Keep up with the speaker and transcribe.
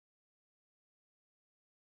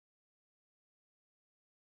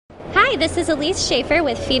Hi, this is Elise Schaefer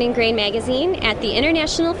with Feed and Grain Magazine at the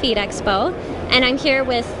International Feed Expo, and I'm here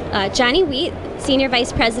with Johnny Wheat, Senior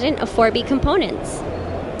Vice President of 4B Components.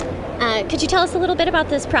 Could you tell us a little bit about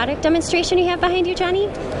this product demonstration you have behind you, Johnny?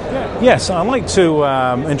 Yes, I'd like to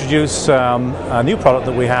introduce a new product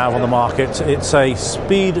that we have on the market. It's a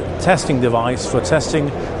speed testing device for testing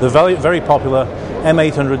the very popular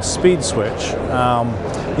M800 speed switch.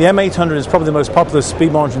 The M800 is probably the most popular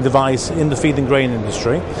speed monitoring device in the feed and grain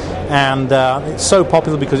industry, and it's so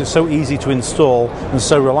popular because it's so easy to install and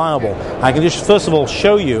so reliable. I can just first of all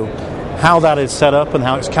show you how that is set up and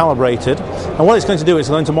how it's calibrated. And what it's going to do is it's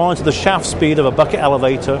going to monitor the shaft speed of a bucket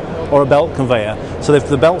elevator or a belt conveyor. So if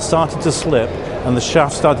the belt started to slip and the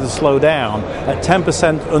shaft started to slow down, at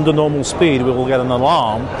 10% under normal speed we will get an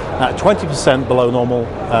alarm. At 20% below normal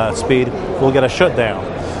speed we'll get a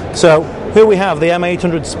shutdown. So here we have the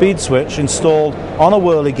M800 speed switch installed on a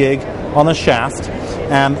Whirligig on a shaft,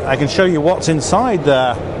 and I can show you what's inside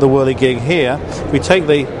the Whirligig here. If we take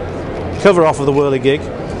the cover off of the Whirligig,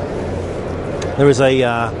 there is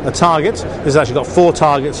a target. There's actually got 4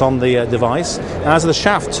 targets on the device, and as the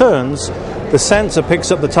shaft turns, the sensor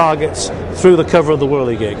picks up the targets through the cover of the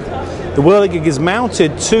Whirligig. The Whirligig is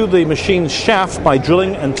mounted to the machine's shaft by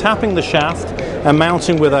drilling and tapping the shaft and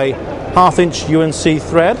mounting with a 1/2" UNC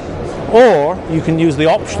thread, or you can use the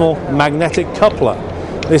optional magnetic coupler.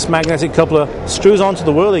 This magnetic coupler screws onto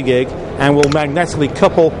the Whirligig and will magnetically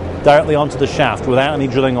couple directly onto the shaft without any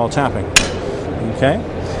drilling or tapping. Okay?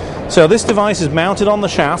 So this device is mounted on the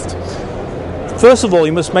shaft. First of all,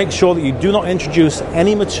 you must make sure that you do not introduce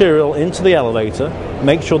any material into the elevator.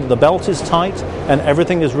 Make sure that the belt is tight and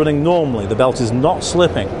everything is running normally. The belt is not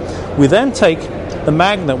slipping. We then take the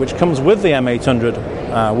magnet which comes with the M800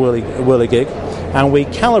 Whirligig, and we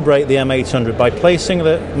calibrate the M800 by placing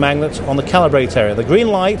the magnet on the calibrate area. The green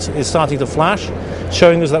light is starting to flash,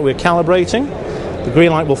 showing us that we're calibrating. The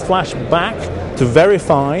green light will flash back to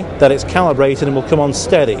verify that it's calibrated and will come on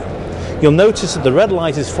steady. You'll notice that the red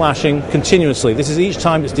light is flashing continuously. This is each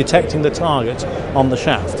time it's detecting the target on the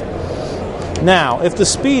shaft. Now, if the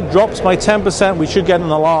speed drops by 10%, we should get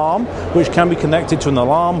an alarm, which can be connected to an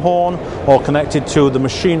alarm horn or connected to the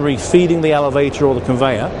machinery feeding the elevator or the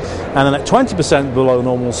conveyor. And then at 20% below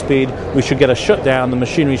normal speed, we should get a shutdown. The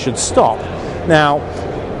machinery should stop. Now,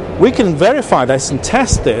 we can verify this and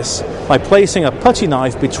test this by placing a putty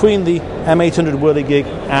knife between the M800 Whirligig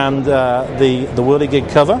and the Whirligig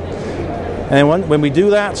cover. And when we do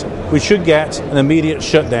that, we should get an immediate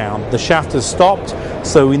shutdown. The shaft has stopped,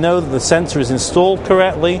 so we know that the sensor is installed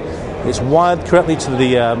correctly, it's wired correctly to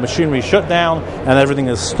the machinery shutdown, and everything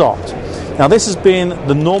has stopped. Now, this has been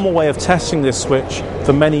the normal way of testing this switch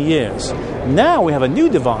for many years. Now we have a new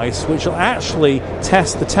device which will actually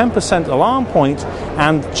test the 10% alarm point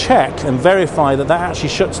and check and verify that that actually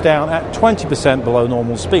shuts down at 20% below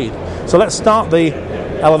normal speed. So let's start the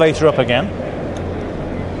elevator up again.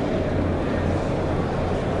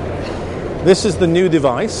 This is the new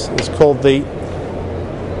device. It's called the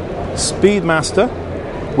SpeedMaster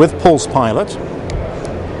with Pulse Pilot.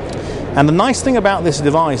 And the nice thing about this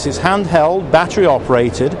device is handheld, battery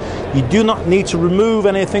operated. You do not need to remove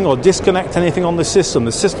anything or disconnect anything on the system.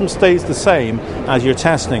 The system stays the same as you're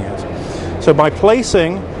testing it. So by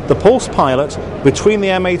placing the Pulse Pilot between the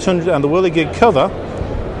M800 and the Whirligig cover,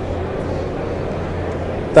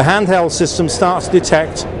 the handheld system starts to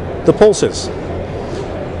detect the pulses.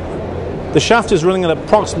 The shaft is running at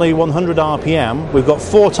approximately 100 RPM. We've got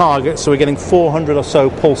 4 targets, so we're getting 400 or so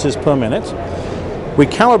pulses per minute. We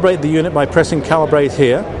calibrate the unit by pressing calibrate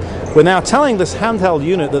here. We're now telling this handheld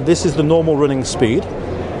unit that this is the normal running speed.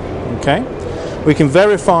 Okay. We can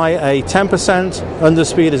verify a 10%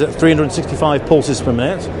 underspeed is at 365 pulses per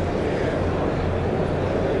minute.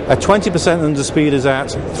 A 20% underspeed is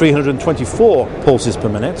at 324 pulses per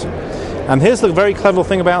minute. And here's the very clever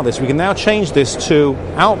thing about this. We can now change this to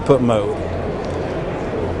output mode.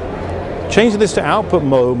 Changing this to output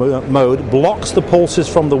mode blocks the pulses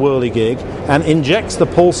from the Whirligig and injects the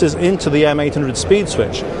pulses into the M800 speed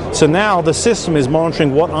switch. So now the system is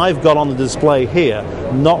monitoring what I've got on the display here,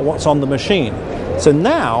 not what's on the machine. So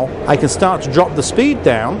now I can start to drop the speed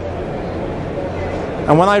down,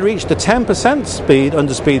 and when I reach the 10% speed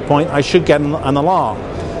underspeed point, I should get an alarm.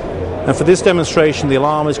 And for this demonstration, the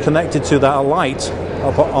alarm is connected to that light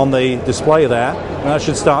up on the display there, and that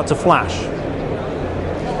should start to flash.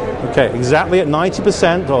 Okay, exactly at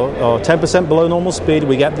 90% or 10% below normal speed,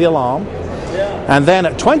 we get the alarm. And then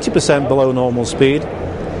at 20% below normal speed,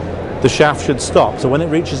 the shaft should stop. So when it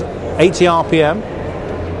reaches 80 RPM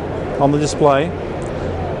on the display,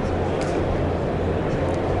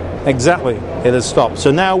 Exactly, it has stopped.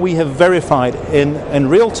 So now we have verified in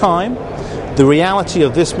real time the reality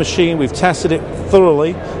of this machine. We've tested it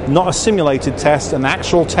thoroughly, not a simulated test, an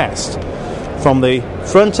actual test, from the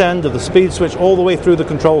front end of the speed switch all the way through the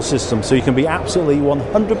control system, so you can be absolutely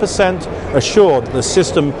 100% assured that the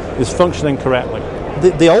system is functioning correctly.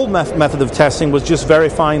 The old method of testing was just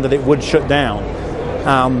verifying that it would shut down.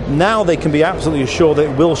 Now they can be absolutely assured that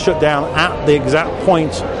it will shut down at the exact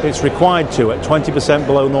point it's required to, at 20%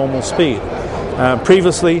 below normal speed.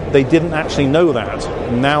 Previously, they didn't actually know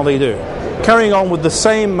that. Now they do. Carrying on with the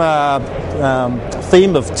same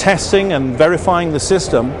theme of testing and verifying the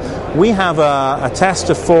system, we have a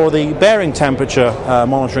tester for the bearing temperature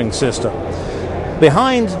monitoring system.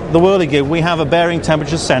 Behind the Whirligig, we have a bearing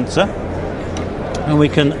temperature sensor, and we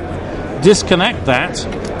can disconnect that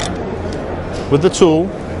with the tool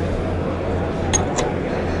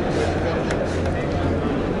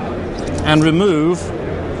and remove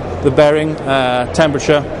the bearing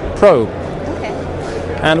temperature probe. Okay.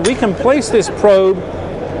 And we can place this probe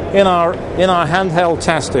in our handheld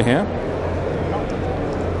tester here,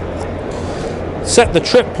 set the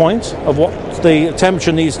trip point of what the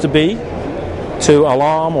temperature needs to be to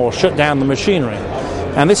alarm or shut down the machinery.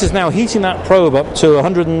 And this is now heating that probe up to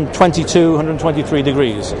 122, 123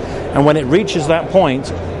 degrees. And when it reaches that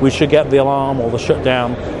point, we should get the alarm or the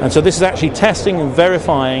shutdown. And so this is actually testing and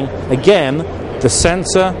verifying, again, the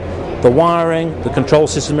sensor, the wiring, the control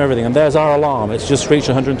system, everything. And there's our alarm. It's just reached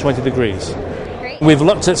 120 degrees. Great. We've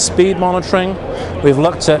looked at speed monitoring. We've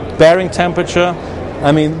looked at bearing temperature.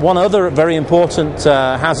 I mean, one other very important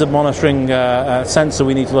hazard monitoring sensor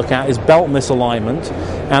we need to look at is belt misalignment.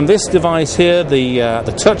 And this device here,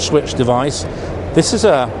 the touch switch device, this is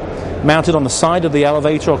mounted on the side of the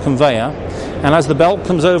elevator or conveyor. And as the belt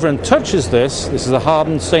comes over and touches this is a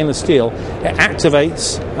hardened stainless steel, it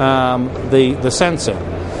activates the sensor.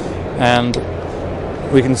 And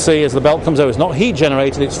we can see as the belt comes over, it's not heat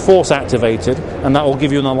generated, it's force activated, and that will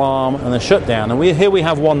give you an alarm and a shutdown. And here we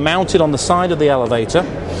have one mounted on the side of the elevator.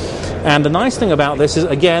 And the nice thing about this is,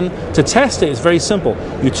 again, to test it, it's very simple.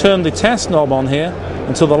 You turn the test knob on here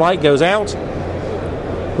until the light goes out,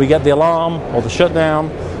 we get the alarm or the shutdown,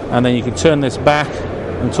 and then you can turn this back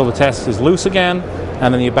until the test is loose again,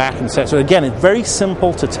 and then you're back and set. So again, it's very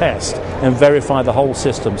simple to test and verify the whole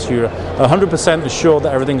system, so you're 100% assured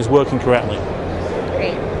that everything is working correctly.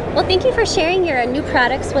 Great. Well, thank you for sharing your new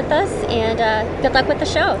products with us, and good luck with the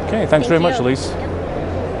show. Okay, thanks very much, Elise.